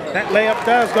chance. That layup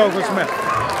does go for Smith.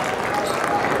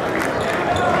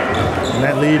 And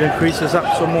that lead increases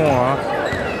up some more.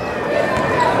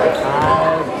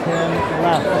 5-10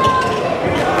 left.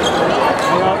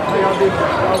 How y'all do?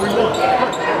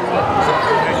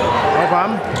 No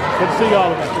problem. Good to see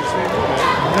y'all again.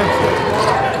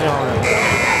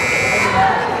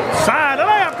 Side, the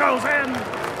layup goes in.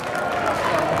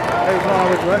 Hey, Paul,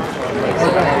 what?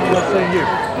 Good seeing you.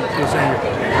 Good seeing you.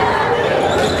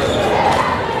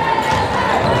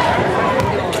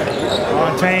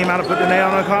 On team, how to put the nail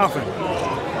in the coffin.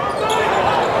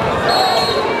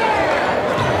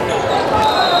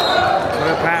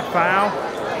 Clear path foul.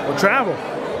 Or travel.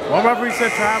 One referee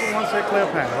said travel, one said clear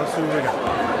path. Let's see what we got.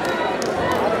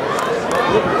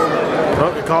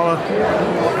 So the caller.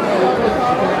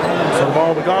 So the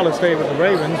ball regardless stayed with the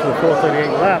Ravens with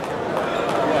 4:38 left.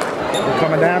 We're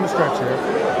coming down the stretch here.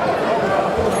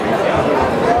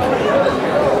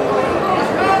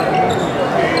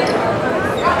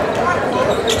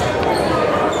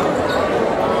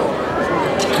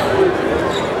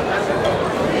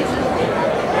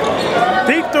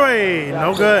 Deep three,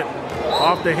 no good.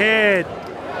 Off the head.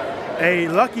 A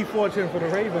lucky fortune for the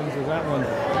Ravens as that one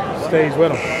stays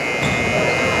with them.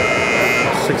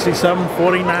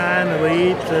 67-49, the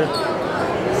lead to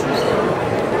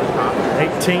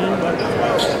 18.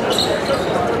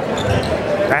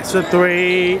 That's a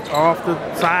three off the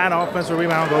side. Offensive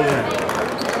rebound goes in.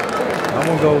 That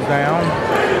one goes down.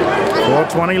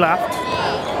 4:20 left.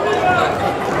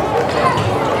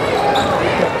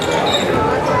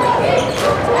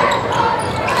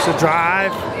 It's a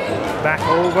drive. Back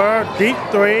over. Deep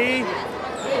three.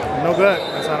 No good.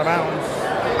 That's out of bounds.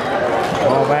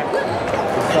 Ball back to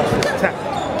Sussex Tech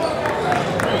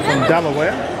from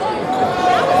Delaware.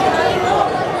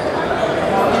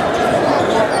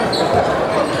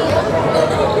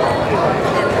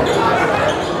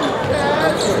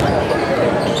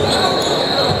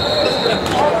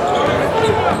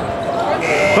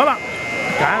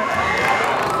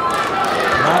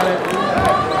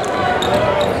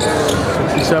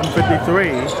 3.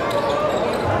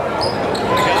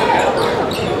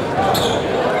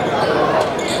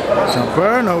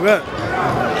 Jumper, no good.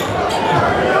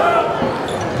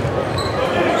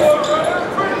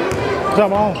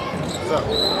 Come on.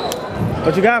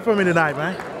 What you got for me tonight,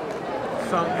 man?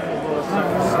 Something.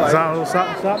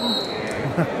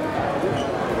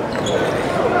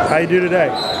 How you do today?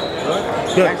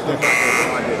 Good.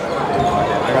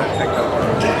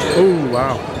 Ooh,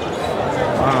 wow.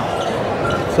 Wow.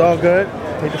 It's all good.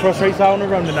 Take the first race out on the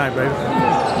run tonight, baby.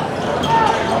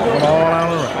 Going all out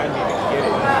on the run.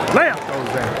 Layup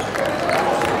goes in.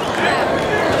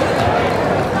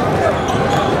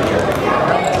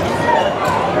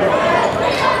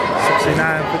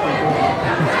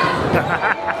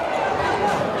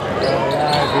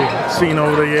 We've seen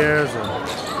over the years, and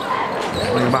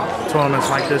when about tournaments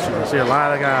like this, you can see a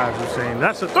lot of guys who've seen.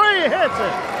 That's a 3, hits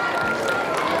it.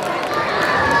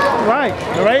 Right,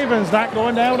 the Ravens not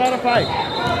going down without a fight.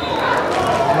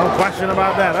 No question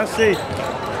about that. Let's see.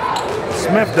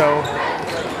 Smith though,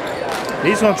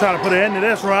 he's gonna try to put an end to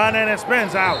this run, and it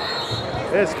spins out.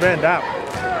 It spinned out.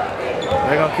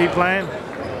 They're gonna keep playing.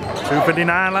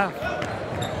 2:59 left.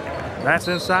 That's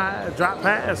inside, drop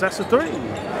pass, that's a 3.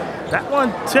 That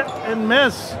one tipped and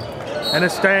missed, and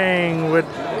it's staying with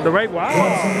the right wide.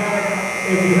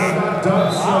 If you have not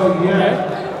done so yet,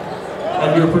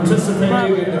 and you're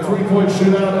participating in the 3-point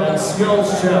shootout and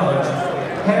skills challenge,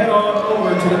 head on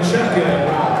over to the check-in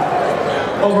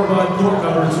over by court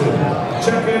number 2.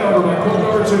 Check-in over by court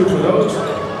number 2 for those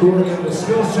who are in the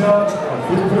skills challenge and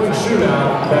 3-point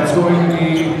shootout. That's going to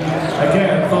be,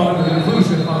 again, following the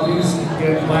conclusion of these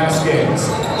last games.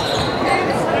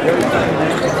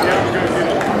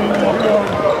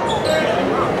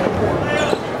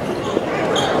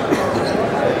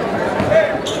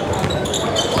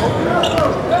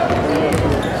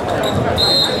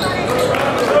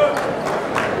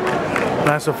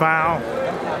 That's a foul.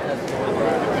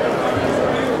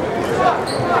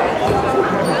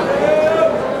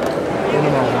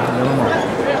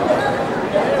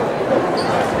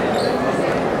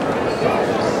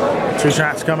 Two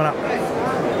shots coming up.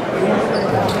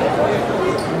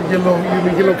 Get a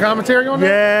little commentary on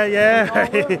that? Yeah.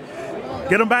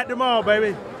 Get them back tomorrow,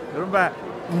 baby. Get them back.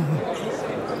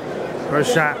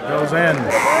 First shot goes in.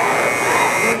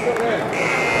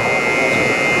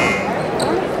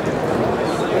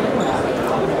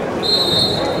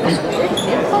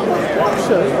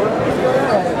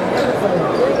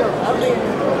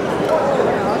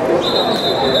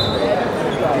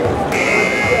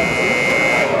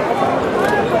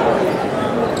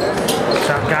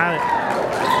 Shot got it.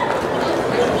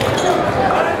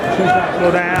 Go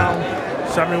down.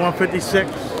 71-56.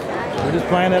 We're just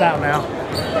playing it out now.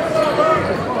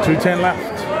 2:10 left.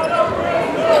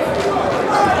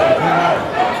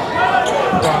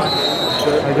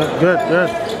 Good.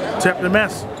 Tip the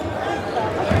miss.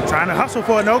 Trying to hustle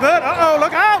for it, no good. Uh-oh,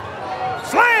 look out!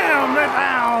 Slam it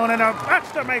down, and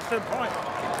Augusta makes the point.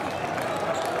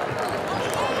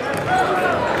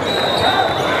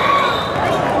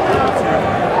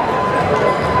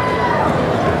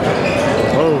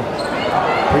 Oh,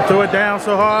 he threw it down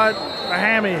so hard, the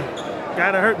hammy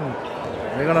got it hurting.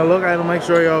 They're gonna look at him, make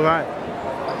sure you're all right.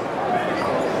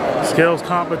 Skills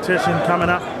competition coming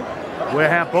up. We'll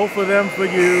have both of them for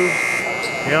you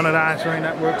here on the Ice Ring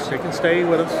Network, so you can stay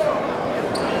with us.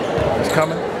 It's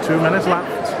coming. 2 minutes left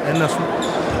in this one.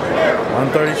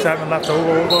 1:37 left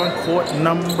over on court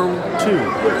number 2.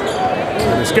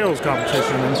 The skills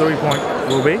competition and 3-point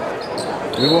will be.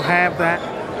 We will have that.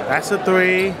 That's a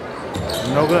 3.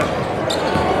 No good.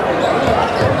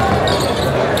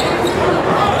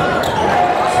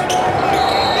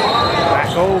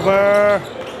 Back over.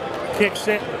 Kicks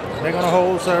it. They're going to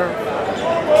hold serve.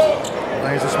 I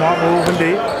think it's a smart move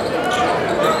indeed.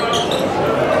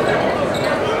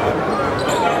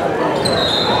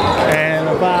 And a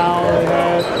foul.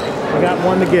 We got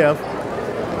one to give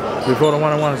before the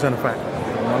 1-on-1 is in effect.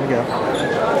 One to give.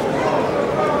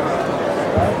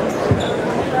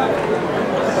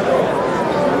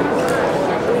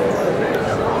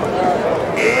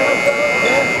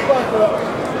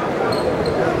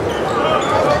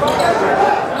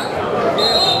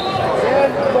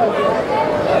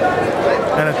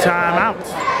 And a timeout.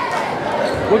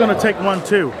 We're going to take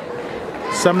 1-2.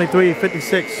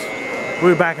 73-56.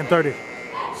 We'll be back in 30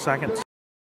 seconds.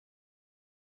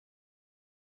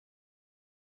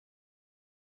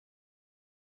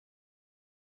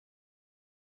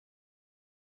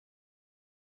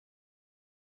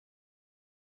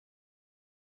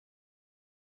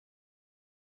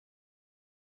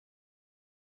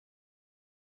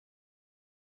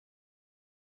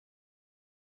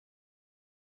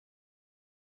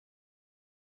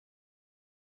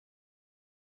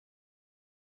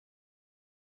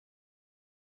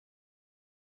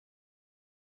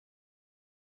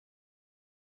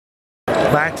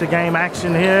 Back to game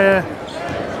action here.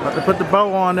 About to put the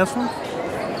bow on this one.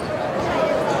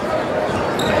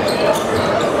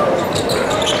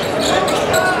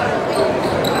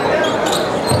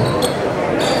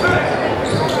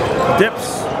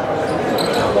 Dips.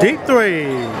 Deep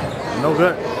three. No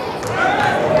good.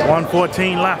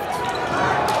 1:14 left.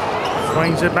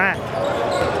 Swings it back.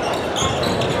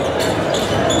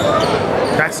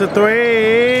 That's a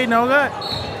three. No good.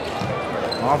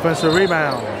 Offensive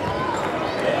rebound.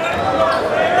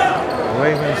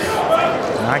 Ravens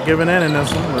not giving in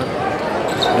this one, but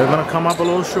they're going to come up a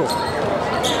little short.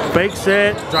 Fakes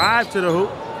it. Drive to the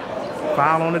hoop.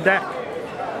 Foul on the deck.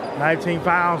 19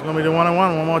 fouls. Going to be the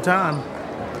 1-on-1 one more time.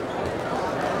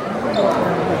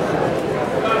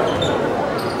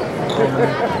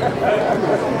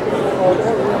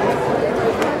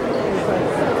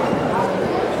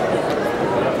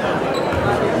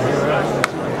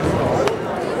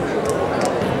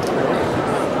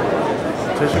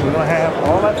 We're going to have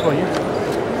all that for you.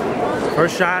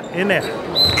 First shot in there.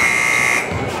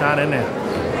 First shot in there.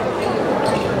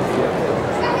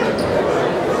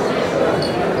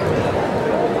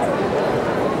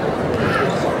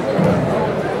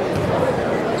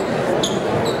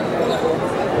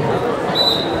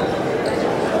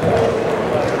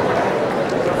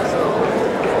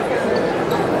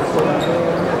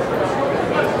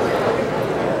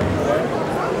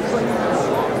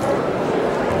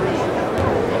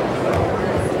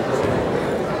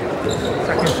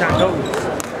 Second shot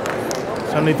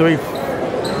goes. 73.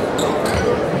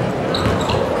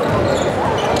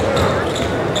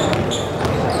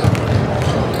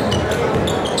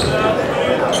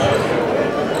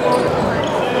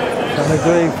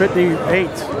 Doing 58.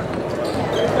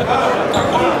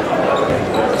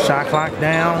 Shot clock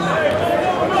down.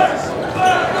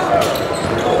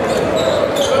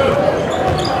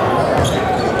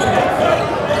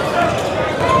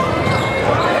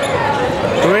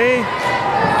 Three.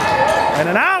 And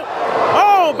an out.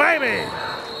 Oh, baby.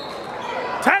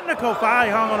 Technical foul.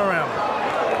 He hung on around.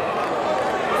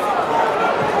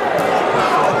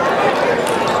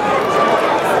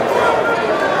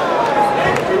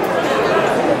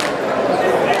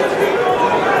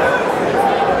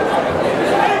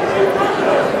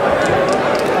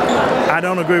 I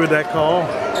don't agree with that call,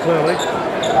 clearly.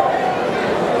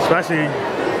 Especially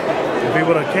if he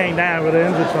would have came down, would have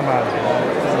injured somebody.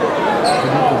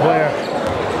 The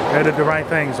player did the right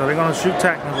thing, so they're going to shoot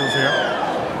technicals here.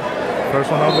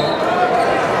 First one over.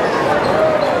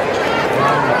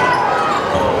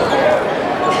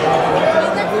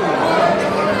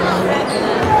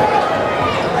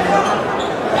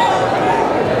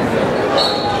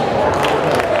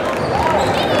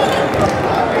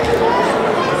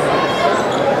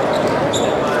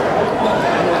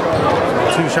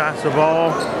 Two shots of ball.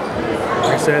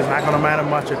 Like I said, it's not going to matter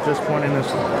much at this point in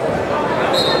this one.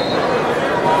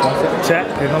 Check.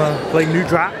 They're going to play new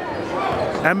drop.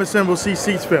 Emerson will see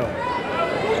Crisfield.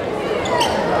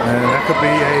 And that could be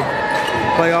a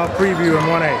playoff preview in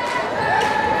 1A.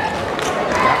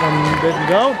 That one didn't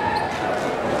go.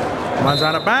 Runs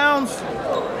out of bounds.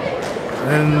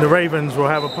 And the Ravens will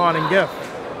have a parting gift.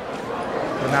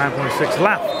 With 9.6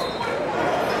 left.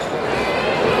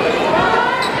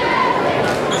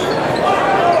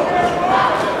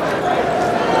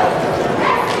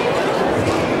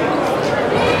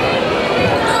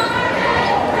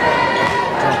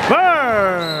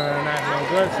 Burn! That's no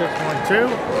good. 6.2.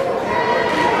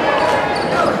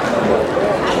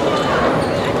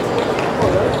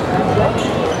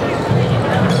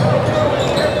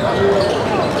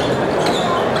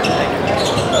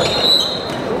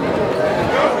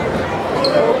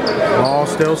 Ball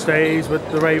still stays with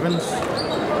the Ravens.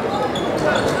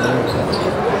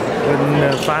 Putting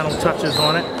the final touches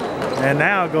on it. And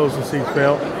now it goes to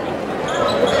Crisfield.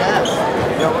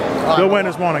 Good win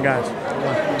this morning, guys.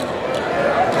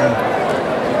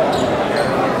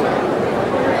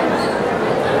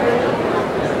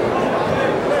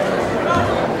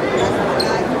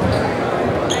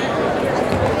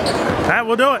 That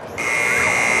will do it.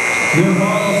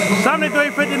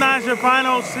 73-59 is your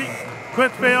final.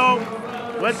 Crisfield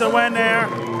with the win there.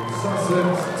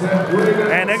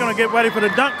 And they're going to get ready for the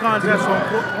dunk contest on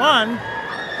court 1.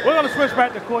 We're going to switch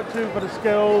back to court 2 for the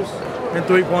skills and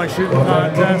three-point shooting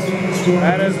contest.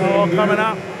 That is all coming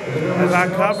up as our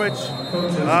coverage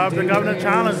of the Governor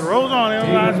Challenge rolls on in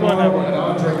the last one.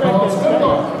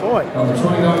 Boy.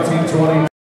 2019-20.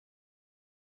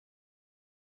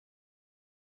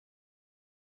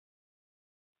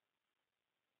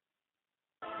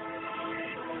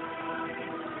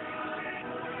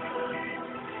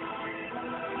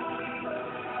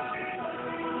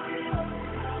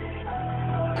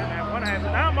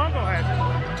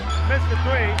 missed the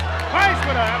three. Price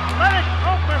with an athletic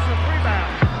offensive rebound.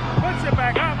 Puts it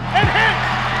back up and hits!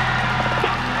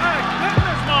 My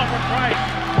goodness, Marvin Price.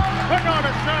 Putting on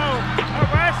a show.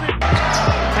 Harassing.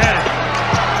 10, 9,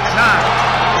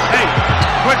 8.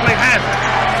 Quickly has it.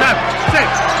 7, 6.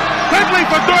 Quickly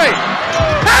for three.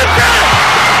 Hits it!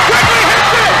 Quickly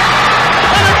hits it!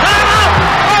 And a timeout!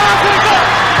 Oh, to the goal!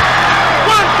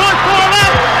 1.4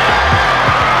 left!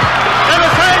 In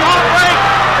the same heart rate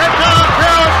that John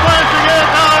Carroll is flashing in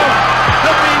now.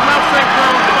 Could be nothing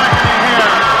from second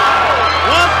here.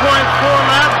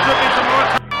 1.4 left. Could be some more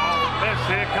time. This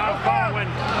here comes Baldwin.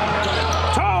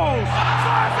 Toes!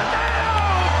 Flies it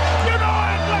down! You know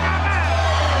it! Look at that!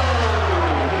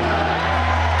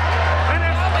 And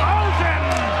it's Ocean!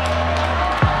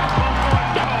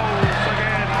 Toes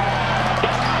again.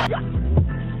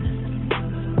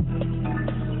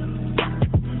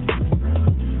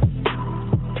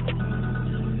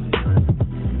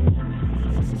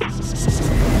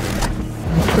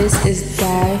 This is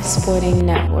Guy Sporting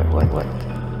Network.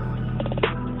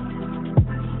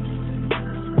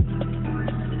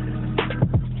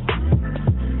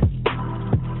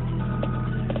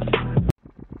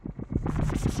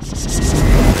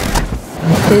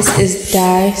 This is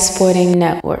Guy Sporting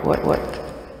Network.